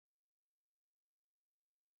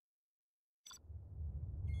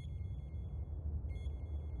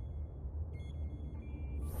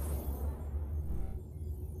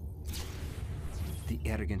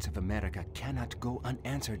arrogance of America cannot go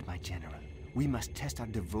unanswered, my general. We must test our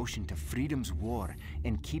devotion to freedom's war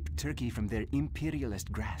and keep Turkey from their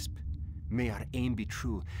imperialist grasp. May our aim be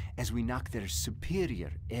true as we knock their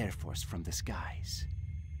superior air force from the skies.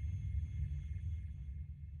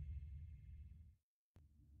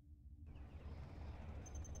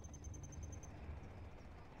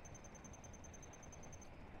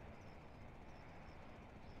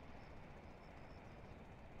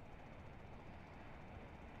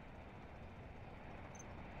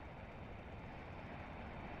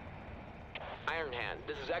 Iron Hand,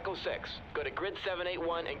 this is Echo 6. Go to grid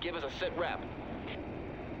 781 and give us a sit rep.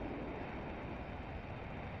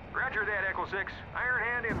 Roger that, Echo 6. Iron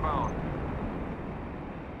Hand inbound.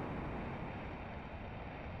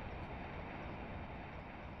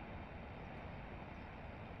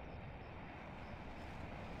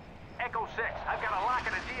 Echo 6, I've got a lock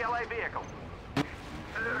in a GLA vehicle.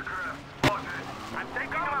 Aircraft spotted. I'm taking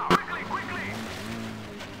them out. Quickly, quickly!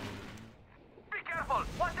 Be careful!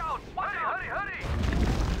 Watch out! Watch out! Hurry,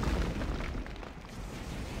 hurry!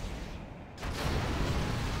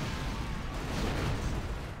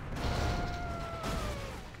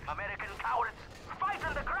 American cowards! Fight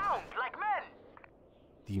on the ground like men!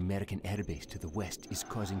 The American airbase to the west is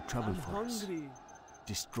causing trouble for us.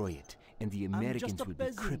 Destroy it, and the Americans will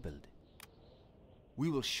be crippled. We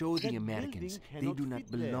will show the Americans they do not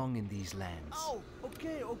belong in these lands. Oh,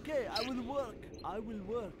 okay, okay, I will work. I will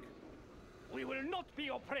work. We will not be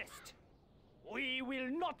oppressed. We will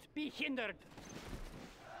not be hindered.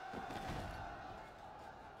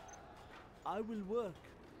 I will work.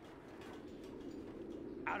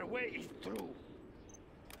 Our way is through.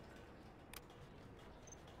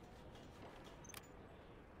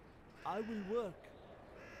 I will work.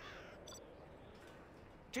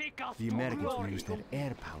 Take us The to Americans will glory. use their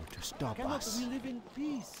air power to stop Cannot us. we live in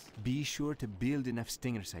peace? Be sure to build enough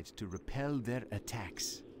stinger sites to repel their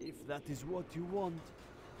attacks. If that is what you want.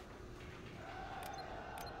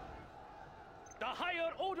 The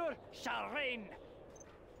higher order shall reign.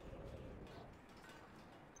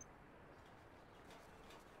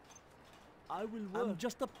 I will work. I'm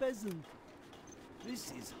just a peasant.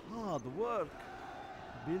 This is hard work.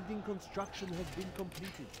 Building construction has been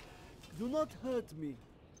completed. Do not hurt me.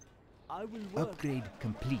 I will work. Upgrade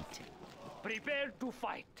complete. Prepare to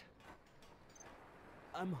fight.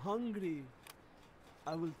 I'm hungry.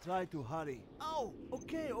 I will try to hurry. Oh,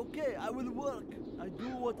 okay, okay, I will work. I do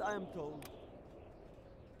what I am told.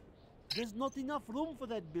 There's not enough room for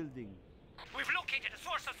that building. We've located a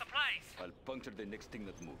source of supplies. I'll puncture the next thing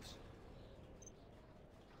that moves.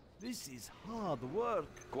 This is hard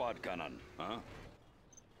work. Quad cannon, huh?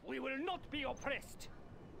 We will not be oppressed.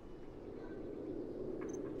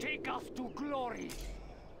 Take us to glory.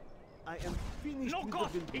 I am finished No with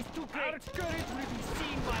cost the building. is too great. Our courage will be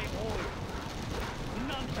seen by all.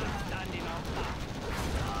 None can stand in our path.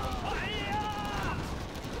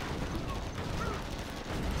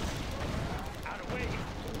 Our way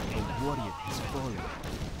is A warrior has fallen.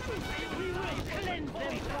 we will cleanse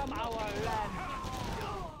them from our land.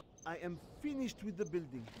 I am finished with the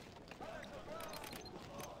building.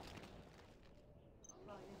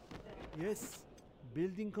 Yes,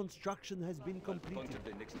 building construction has been I'll completed. puncture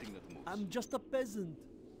the next thing that moves. I'm just a peasant.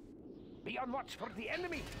 Be on watch for the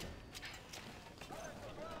enemy.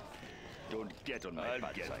 Don't get on my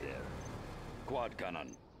bad side. There. Quad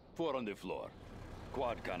cannon. 4 on the floor.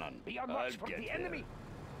 Quad cannon. Be on I'll watch for get the there. enemy.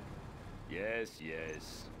 Yes,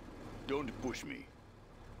 yes. Don't push me.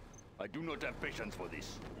 I do not have patience for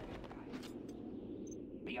this.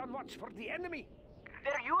 Be on watch for the enemy.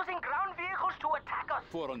 They're using ground vehicles to attack us!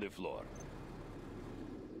 4 on the floor.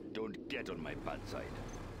 Don't get on my bad side.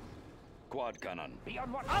 Quad cannon. Be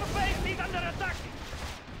on watch. Our base is under attack.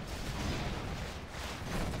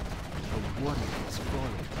 A warrior has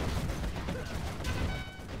fallen.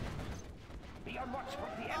 Be on watch for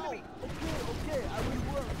the enemy. Okay, okay, I will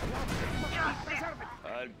work. Preserve it.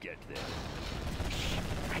 I'll get there.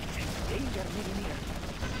 I sense danger near near.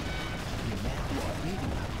 The Americans are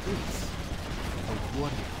raiding our base. A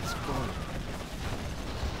warrior has fallen.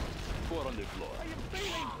 4 on the floor.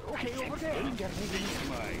 Okay, over there. Danger near near. It's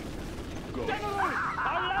mine. Go. General,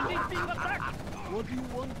 our land is being attacked. What do you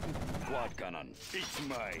want with me? Quad cannon. It's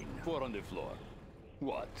mine. 4 on the floor.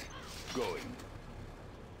 What? Going.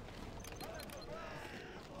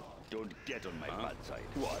 Don't get on my bad side.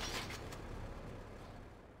 What?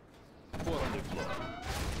 4 on the floor.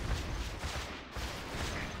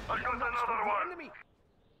 I got another one! Enemy.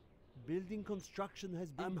 Building construction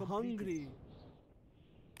has been completed. I'm hungry.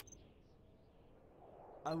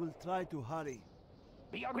 I will try to hurry.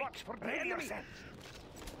 Be on watch for the enemy.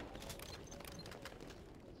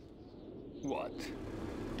 What?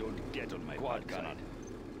 Don't get on my quad cannon.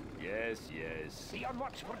 Yes, yes. Be on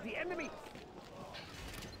watch for the enemy.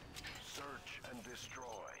 Search and destroy.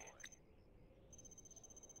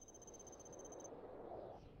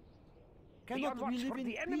 Cannot we live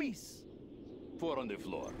in peace? 4 on the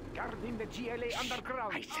floor. Guarding the GLA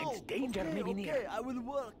underground. I sense danger okay, maybe near. Okay, I will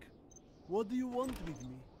work. What do you want with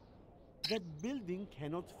me? That building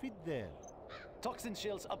cannot fit there. Toxin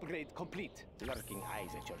shells upgrade complete. Lurking eyes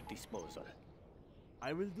at your disposal.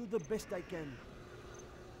 I will do the best I can.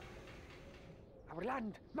 Our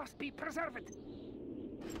land must be preserved.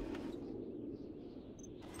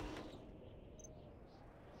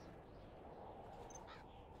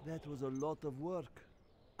 That was a lot of work.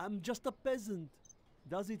 I'm just a peasant.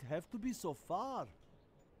 Does it have to be so far?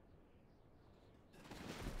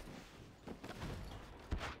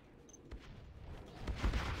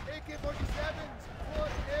 AK-47s for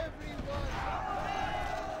everyone!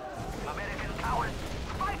 American cowards,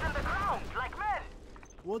 fight on the ground like men!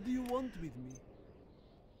 What do you want with me?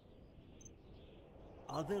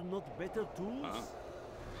 Are there not better tools? Huh?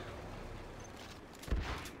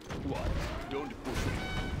 What? Don't push me.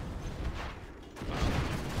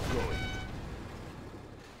 Going.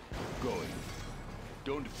 Going.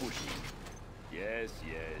 Don't push me. Yes,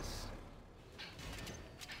 yes.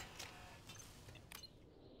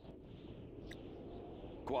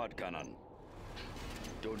 Quad cannon.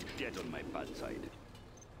 Don't get on my bad side.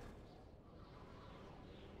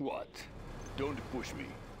 What? Don't push me.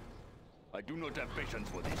 I do not have patience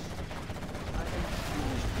for this.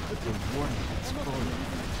 But the warning has fallen.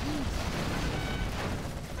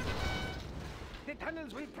 The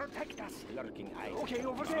tunnels will protect us. Lurking eyes. Okay,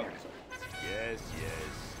 over there. Yes,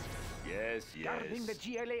 yes. Yes, yes. Guarding the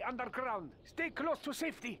GLA underground. Stay close to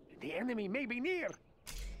safety. The enemy may be near.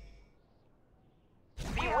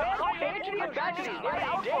 Beware of entry advantage. Very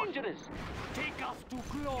dangerous. Take us to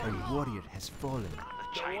glory. A warrior has fallen.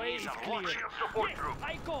 The way is clear. support Yes,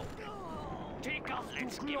 I go. Take us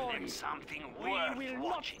to glory. something We will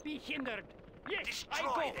not be hindered. Yes, I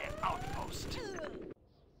go. their outpost.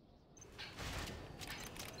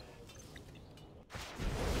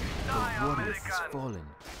 A warrior has fallen.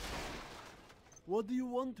 What do you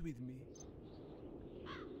want with me?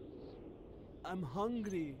 I'm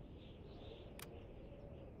hungry.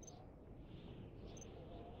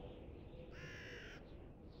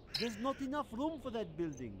 There's not enough room for that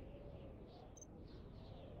building.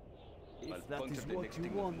 If that is what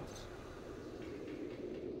you want,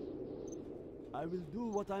 I will do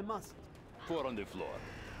what I must. 4 on the floor.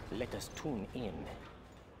 Let us tune in.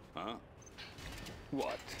 Huh?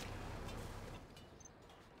 What?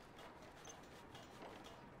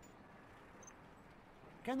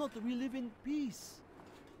 Cannot we live in peace?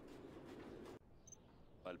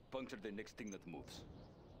 I'll puncture the next thing that moves.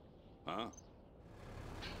 Huh?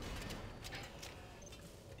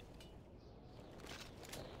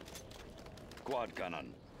 Quad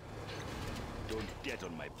cannon. Don't get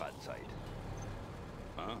on my bad side.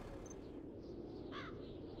 Huh?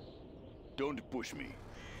 Don't push me.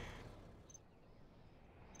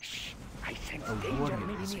 Shh! I sense A danger warrior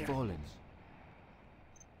maybe has near. fallen.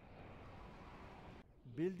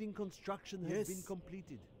 Building construction has been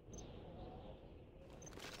completed.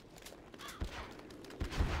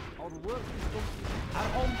 Our work is complete. Our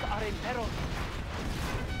homes are in peril.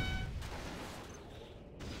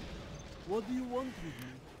 What do you want with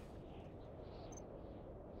me?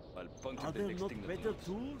 I'll puncture Are the there next not thing that better moves.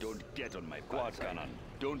 tools? Don't get on my quad cannon.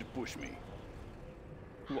 Don't push me.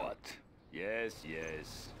 What? Yes,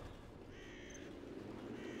 yes.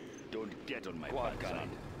 Don't get on my quad cannon.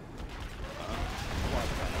 Huh? Quad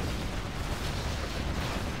cannon.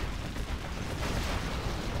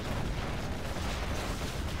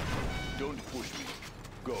 Don't push me.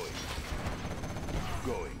 Going.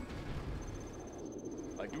 Going.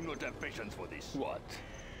 I do not have patience for this. What?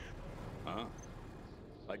 Huh?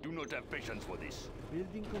 I do not have patience for this.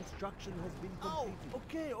 Building construction has been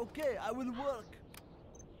completed. Okay, I will work.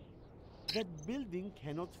 That building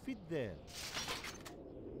cannot fit there.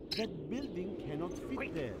 That building cannot fit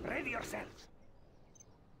Quick, there. ready yourselves.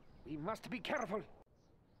 We must be careful.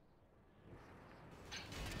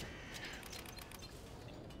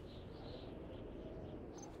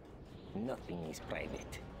 Nothing is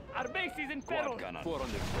private. Our base is in peril. Quad cannon. 4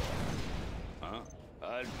 on the floor. Huh?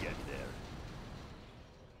 I'll get there.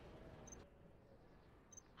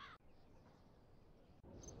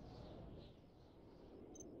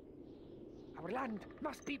 Our land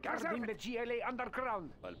must be guarding the GLA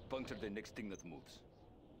underground. I'll puncture the next thing that moves.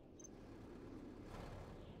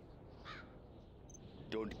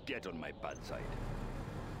 Don't get on my bad side.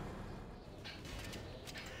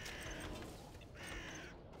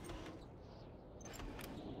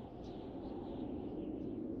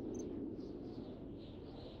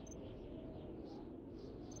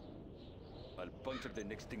 I'll puncture the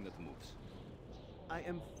next thing that moves. I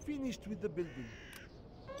am finished with the building.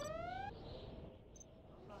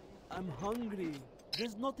 I'm hungry.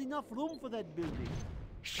 There's not enough room for that building.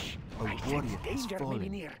 Shh! A I sense warrior has danger may be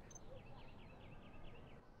fallen. near.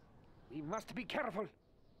 We must be careful.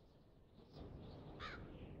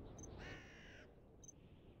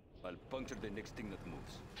 I'll puncture the next thing that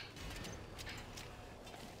moves.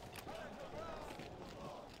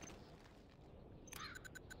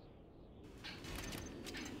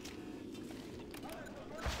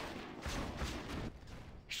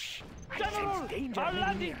 Shh! I General! sense danger Our may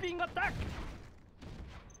land be is near. being attacked!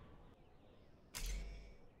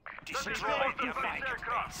 Destroy the flag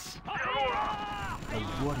base.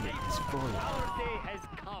 A warrior has fallen. Our day has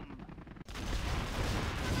come.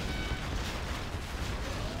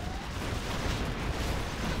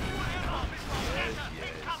 Yes.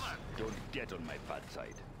 Don't get on my bad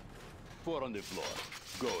side. 4 on the floor.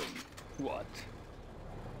 Going. What?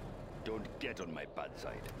 Don't get on my bad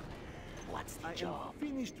side. What's the I am job?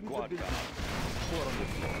 finished with the Quad building. cannon. 4 on the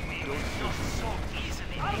floor. Don't Not so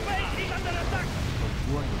easily. Our base is under attack!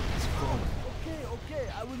 A warrior has fallen. Okay,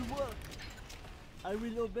 I will work. I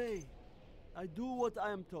will obey. I do what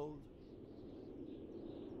I am told.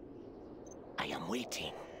 I am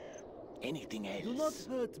waiting. Anything else? Do not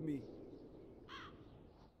hurt me.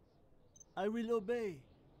 I will obey.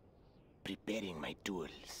 Preparing my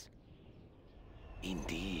tools.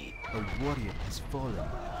 Indeed. A warrior has fallen.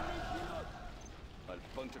 I'll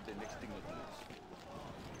puncture the next thing that moves.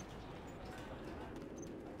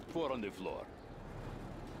 4 on the floor.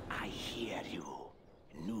 I hear you.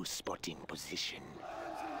 New spotting position.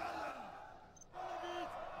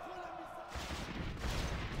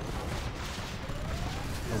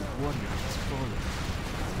 A warrior has fallen.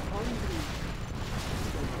 Hungry.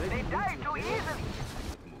 They die too easily.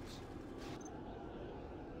 Moves.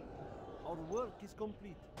 Our work is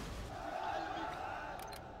complete.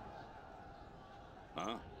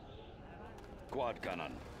 Huh? Quad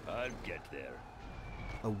cannon. I'll get there.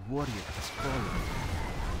 A warrior has fallen.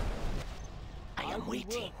 I am will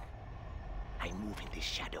waiting. work. I move in the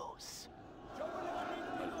shadows.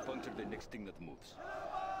 I'll puncture the next thing that moves.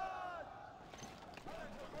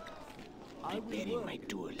 I will Preparing work. my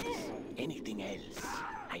tools. Anything else?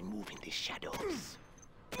 I move in the shadows.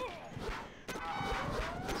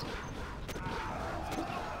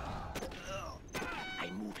 I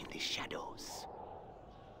move in the shadows.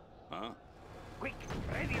 Huh? Quick,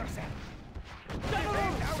 ready yourself.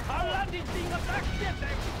 General! Our land is being attacked! Get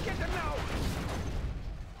them! Get them now!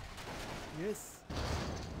 Yes.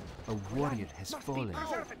 A warrior has fallen.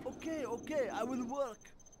 Okay, I will work.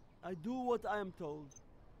 I do what I am told.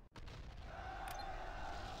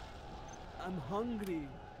 I'm hungry.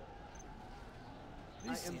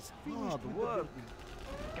 This is hard work.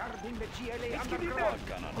 Guarding the GLA underground. Quad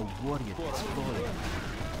cannon. A warrior has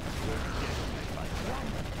fallen.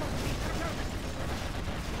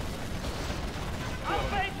 Our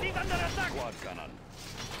base is under attack! Quad cannon.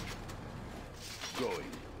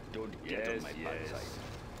 Going. Don't get on my bad side.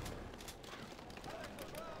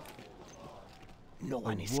 No A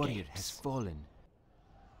one warrior has escapes. fallen.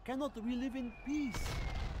 Cannot we live in peace?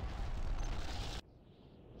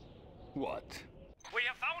 What? We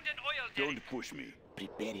have found an oil Don't push me.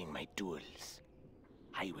 Preparing my tools.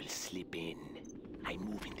 I will slip in. I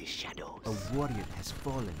move in the shadows. A warrior has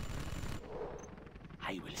fallen.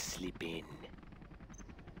 I will slip in.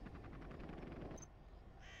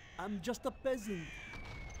 I'm just a peasant.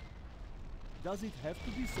 Does it have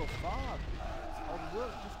to be so far? Our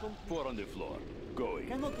work is complete. 4 on the floor. Going.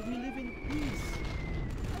 Cannot we live in peace?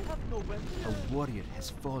 I have no weapons. A warrior has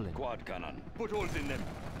fallen. Quad cannon. Put holes in them.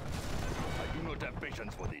 I do not have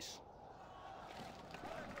patience for this.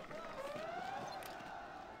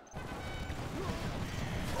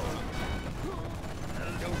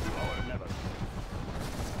 Down to our level.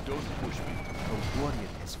 Don't push me. A warrior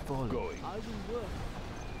has fallen. Going. I will work.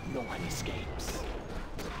 No one escapes.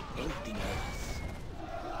 Anything else?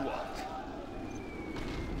 What?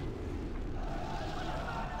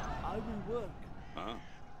 I will work. Huh?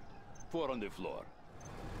 4 on the floor.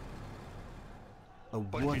 A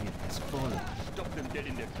warrior has fallen. Stop them dead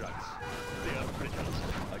in their tracks. They are brittle.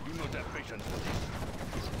 I do not have patience for this.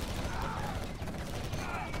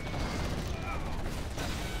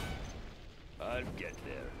 I'll get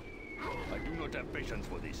there. I do not have patience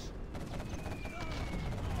for this.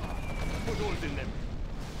 Put holes in them.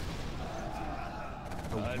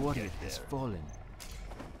 A I'll warrior get has there. fallen.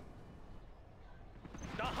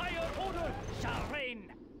 The higher order shall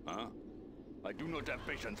reign! Huh? I do not have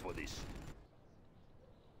patience for this.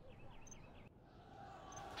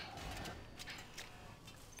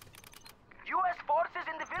 You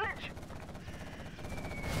village?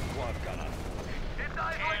 Quad cannon. It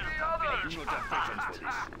dies like the I others! do not have patience for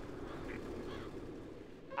this.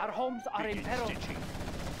 Our homes are in Begin peril. stitching.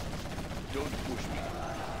 Don't push me.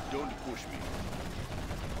 Don't push me.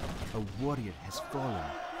 A warrior has fallen.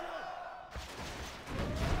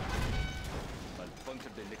 I'll puncture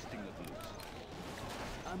the next thing that moves.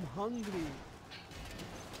 I'm hungry.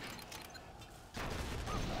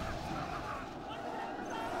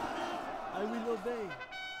 I will obey.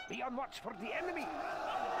 Be on watch for the enemy.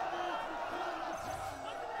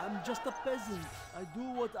 I'm just a peasant. I do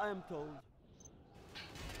what I am told.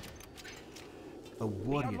 A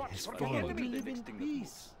warrior has Can fallen. we live in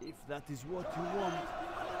peace, if that is what you want?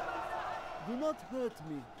 Do not hurt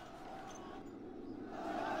me.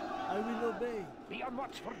 I will obey. Be on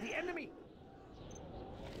watch for the enemy.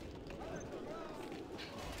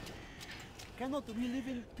 Cannot we live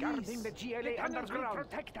in peace? Guarding the GLA underground.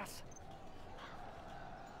 Protect us.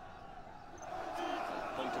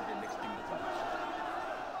 Puncture the next thing that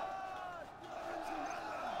moves.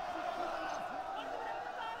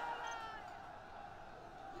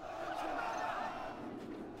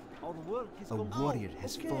 Our work is A complete. warrior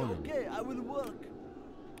has fallen. Okay, I will work.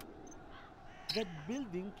 That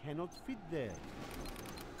building cannot fit there.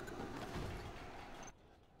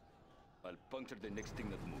 I'll puncture the next thing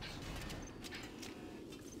that moves.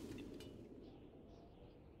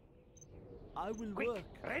 I will Quick, work.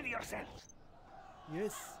 ready yourselves.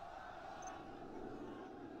 Yes.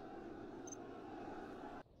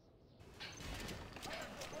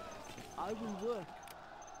 I will work.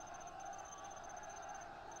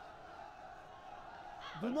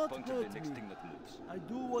 Do I'll not puncture hurt the next me. thing that moves. I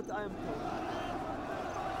do what I am told.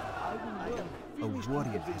 I will work. A Finish with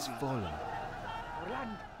warrior the has building. fallen. Our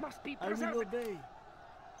land must be I will preserved. obey.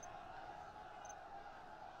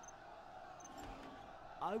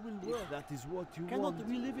 I will work. If that is what you want. Cannot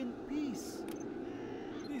we live in peace?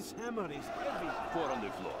 This hammer is heavy. Four on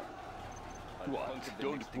the floor. I'll What? puncture the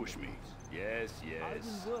Don't next thing push that me. moves. Yes, I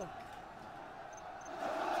yes. will work.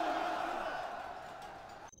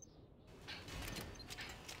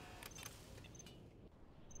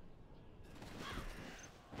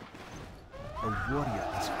 A warrior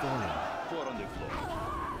has fallen. Four on the floor.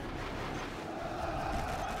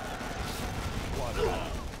 Quad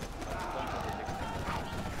cannon. Puncture the next thing that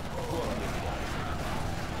moves. Four on the floor.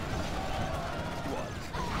 What?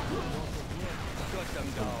 Cut them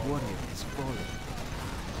A down. warrior has fallen.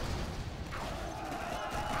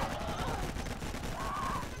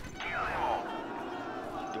 Kill them all!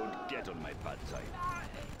 Don't get on my bad side.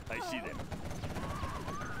 I see them.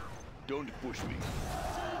 Don't push me.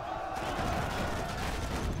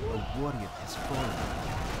 A warrior has fallen.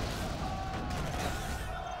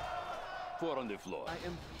 Four on the floor. I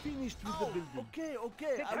am finished with the building. Okay,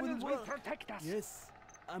 okay, The I will tunnels will work. protect us. Yes,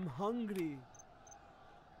 I'm hungry.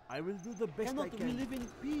 I will do the best I can. Cannot we live in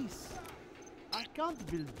peace? I can't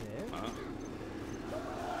build there. Huh?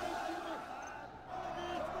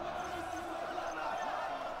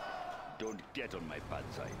 Don't get on my bad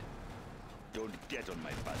side. Don't get on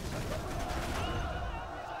my bad side.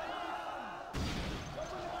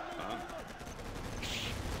 Huh?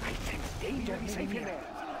 I sense danger is safe in there.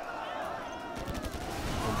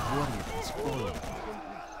 A warrior has fallen.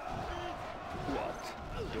 What?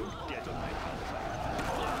 Don't get on my bad side.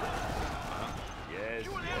 Huh? Yes,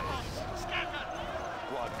 yes.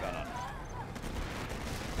 Quad cannon.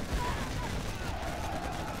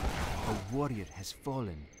 A warrior has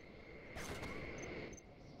fallen.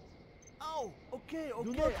 Oh, okay,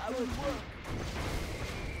 okay, I will work.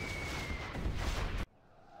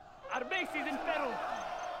 Our base is in peril.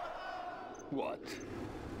 What?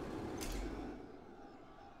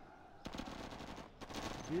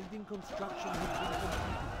 Building construction has been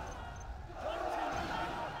completed.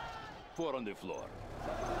 Four on the floor.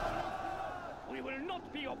 We will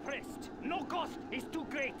not be oppressed. No cost is too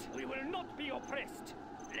great. We will not be oppressed.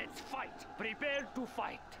 Let's fight. Prepare to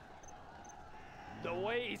fight. The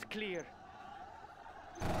way is clear.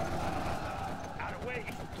 Our way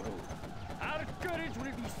is true. Our courage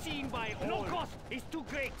will be seen by all. No cost is too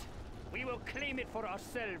great. We will claim it for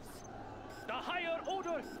ourselves. The higher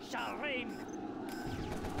order shall reign.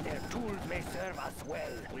 Their tools may serve us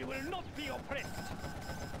well. We will not be oppressed.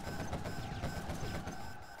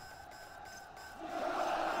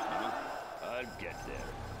 I'll get there.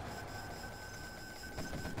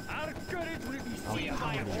 Our courage will be Our seen by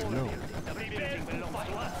power is all. low. The building belongs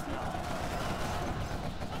to us now.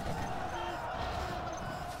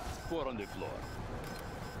 Four on the floor.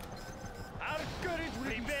 Our courage will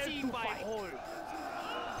be seen by all.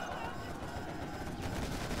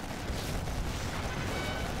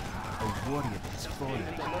 A warrior has fallen.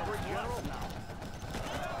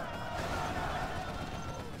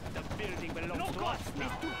 The building belongs to us now.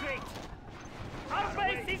 It's too great. Our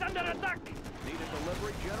base is under attack. Need a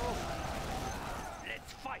delivery, General?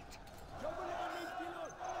 Let's fight.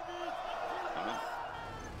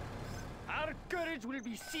 Our courage will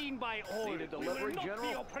be seen by all. Need a delivery, we will not General?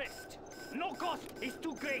 be oppressed. No cost is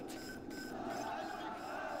too great.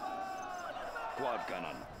 Quad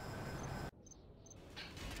cannon.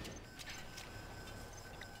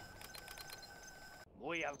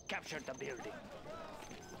 We have captured the building.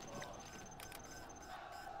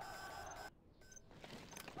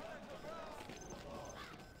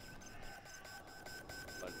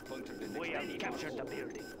 I'll puncture the next We have enemy. captured the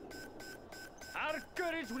building. Our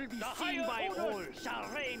courage will be seen by all. Shall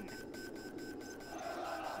reign.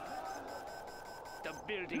 The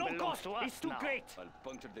building belongs to us. It's too great. I'll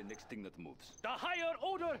puncture the next thing that moves. The higher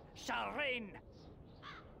order shall reign.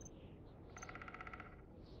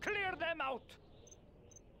 Clear them out.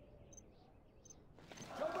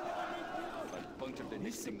 I'll puncture the This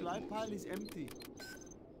next thing supply that moves. pile is empty.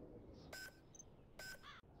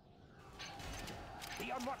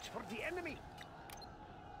 Be on watch for the enemy.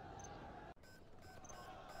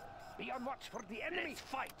 Be on watch for the enemy. Let's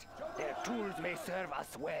fight. Their tools may serve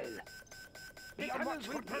us well. Be on watch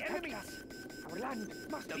for the enemy. Our land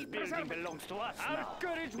must be preserved. The building belongs to us. Our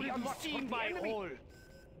courage will be seen by all.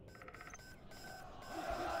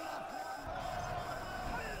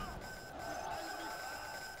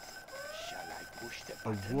 Shall I push the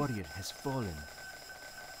button? A warrior has fallen.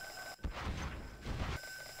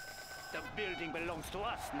 The building belongs to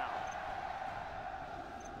us now.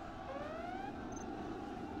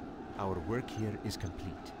 Our work here is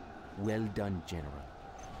complete. Well done, General.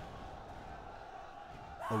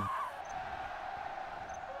 A